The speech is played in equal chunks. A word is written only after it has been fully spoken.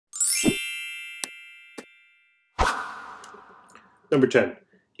Number 10.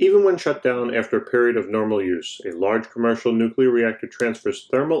 Even when shut down after a period of normal use, a large commercial nuclear reactor transfers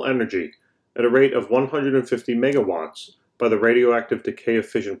thermal energy at a rate of 150 megawatts by the radioactive decay of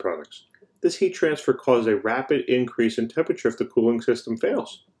fission products. This heat transfer causes a rapid increase in temperature if the cooling system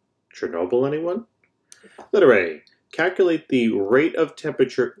fails. Chernobyl, anyone? Letter A. Calculate the rate of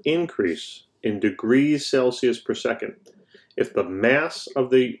temperature increase in degrees Celsius per second. If the mass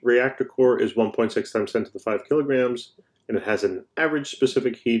of the reactor core is 1.6 times 10 to the 5 kilograms, and it has an average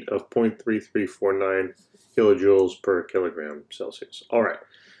specific heat of 0.3349 kilojoules per kilogram Celsius. All right.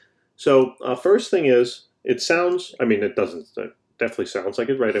 So first thing is, it sounds, I mean, it doesn't, it definitely sounds like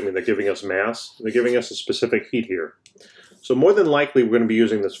it, right? I mean, they're giving us mass. They're giving us a specific heat here. So more than likely, we're going to be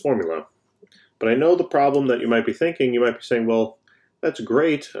using this formula. But I know the problem that you might be thinking. You might be saying, well, that's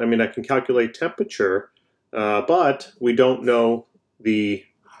great. I mean, I can calculate temperature, but we don't know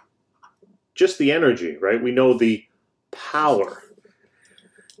just the energy, right? We know the power.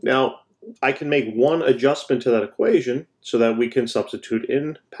 Now, I can make one adjustment to that equation so that we can substitute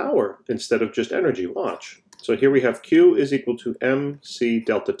in power instead of just energy. Watch. So here we have Q is equal to mc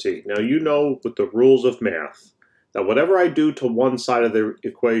delta T. Now, you know with the rules of math that whatever I do to one side of the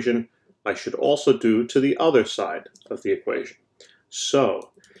equation, I should also do to the other side of the equation.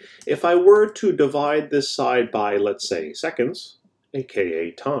 So, if I were to divide this side by, let's say, seconds,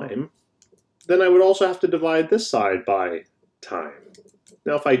 aka time, then I would also have to divide this side by time.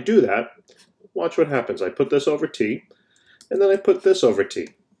 Now if I do that, watch what happens. I put this over t, and then I put this over t.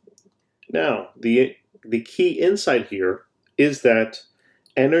 Now, the key insight here is that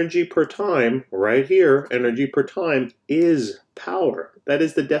energy per time, right here, energy per time is power. That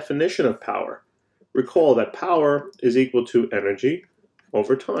is the definition of power. Recall that power is equal to energy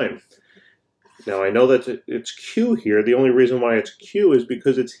over time. Now I know that it's Q here. The only reason why it's Q is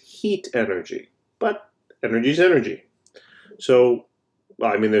because it's heat energy. But energy is energy. So,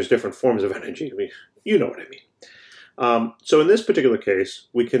 well, I mean, there's different forms of energy. I mean, you know what I mean. So in this particular case,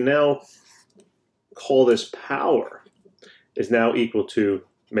 we can now call this power is now equal to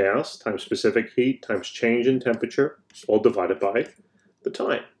mass times specific heat times change in temperature, all divided by the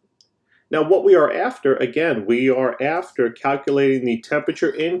time. Now what we are after, again, we are after calculating the temperature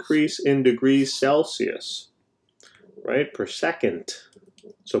increase in degrees Celsius, right, per second.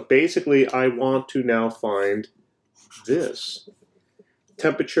 So basically I want to now find this,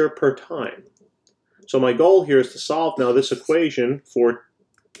 temperature per time. So my goal here is to solve now this equation for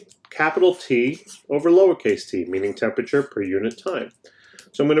capital T over lowercase t, meaning temperature per unit time.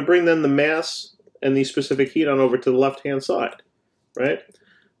 So I'm going to bring then the mass and the specific heat on over to the left-hand side, right?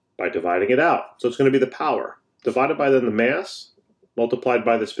 By dividing it out. So it's going to be the power divided by then the mass multiplied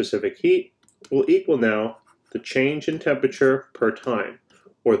by the specific heat will equal now the change in temperature per time,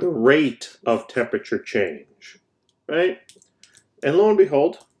 or the rate of temperature change, right? And lo and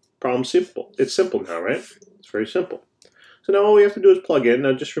behold, problem simple. It's simple now, right? It's very simple. So now all we have to do is plug in.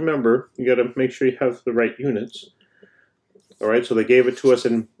 Now just remember, you got to make sure you have the right units. All right, so they gave it to us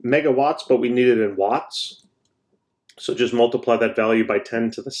in megawatts, but we need it in watts. So just multiply that value by 10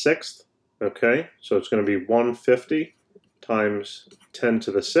 to the 6th, okay? So it's going to be 150 times 10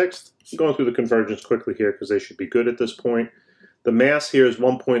 to the 6th. I'm going through the conversions quickly here because they should be good at this point. The mass here is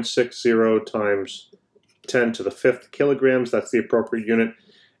 1.60 times 10 to the 5th kilograms. That's the appropriate unit.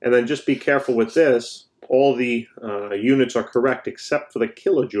 And then just be careful with this. All the units are correct except for the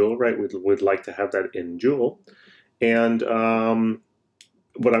kilojoule, right? We'd like to have that in joule. And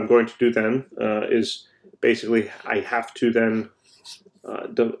what I'm going to do then is basically I have to then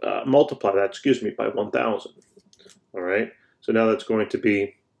multiply that, by 1,000. All right, so now that's going to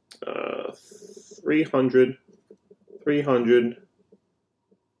be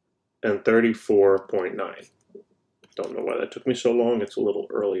 334.9. Don't know why that took me so long. It's a little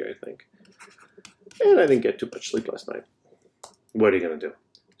early, I think. And I didn't get too much sleep last night. What are you going to do?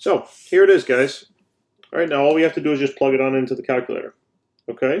 So here it is, guys. All right, now all we have to do is just plug it on into the calculator.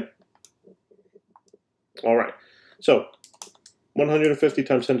 Okay? All right. So 150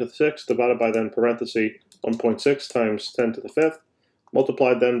 times 10 to the 6th divided by then parenthesis 1.6 times 10 to the 5th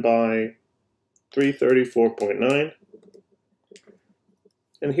multiplied then by 334.9.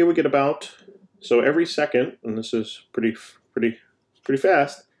 And here we get about, so every second, and this is pretty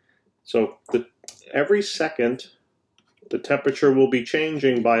fast. So every second, the temperature will be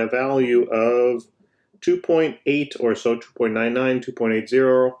changing by a value of 2.8 or so, 2.99,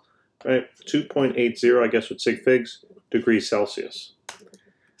 2.80, right? 2.80, I guess with sig figs, degrees Celsius.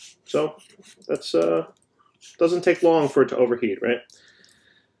 So that's doesn't take long for it to overheat, right?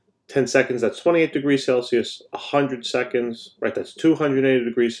 10 seconds, that's 28 degrees Celsius. 100 seconds, right, that's 280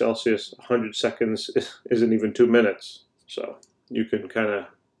 degrees Celsius. 100 seconds isn't even 2 minutes. So you can kind of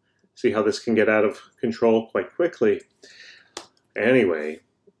see how this can get out of control quite quickly. Anyway,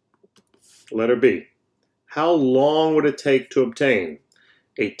 letter B. How long would it take to obtain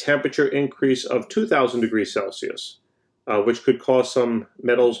a temperature increase of 2,000 degrees Celsius, which could cause some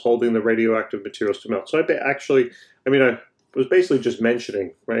metals holding the radioactive materials to melt? So I was basically just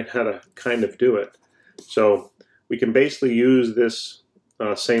mentioning, right, how to kind of do it. So we can basically use this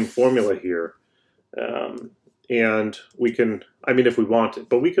same formula here, and we can, if we want it,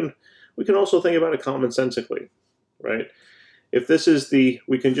 but we can also think about it commonsensically, right? If this is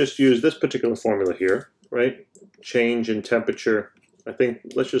we can just use this particular formula here, right? Change in temperature. I think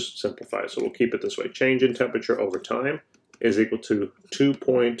let's just simplify it, so we'll keep it this way. Change in temperature over time is equal to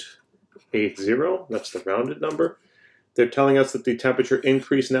 2.80. That's the rounded number. They're telling us that the temperature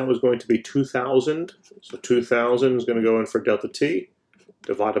increase now is going to be 2,000. So 2,000 is going to go in for delta T,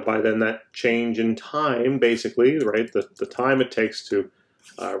 divided by then that change in time, basically, right? The time it takes to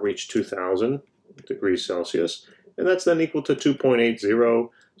reach 2,000 degrees Celsius. And that's then equal to 2.80.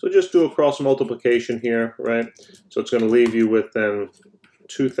 So just do a cross multiplication here, right? So it's going to leave you with then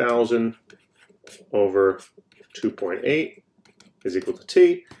 2,000 over 2.8 is equal to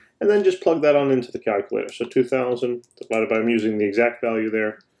T. And then just plug that on into the calculator. So 2,000 divided by, I'm using the exact value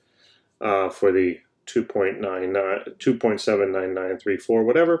there for the 2.79934,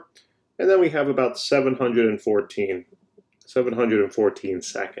 whatever. And then we have about 714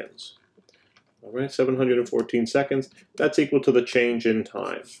 seconds. All right, 714 seconds. That's equal to the change in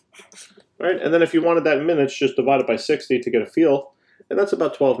time. All right, and then if you wanted that in minutes, just divide it by 60 to get a feel, and that's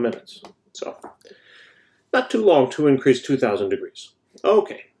about 12 minutes. So not too long to increase 2,000 degrees.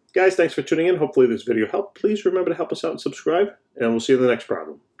 Okay, guys, thanks for tuning in. Hopefully this video helped. Please remember to help us out and subscribe, and we'll see you in the next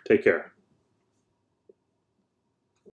problem. Take care.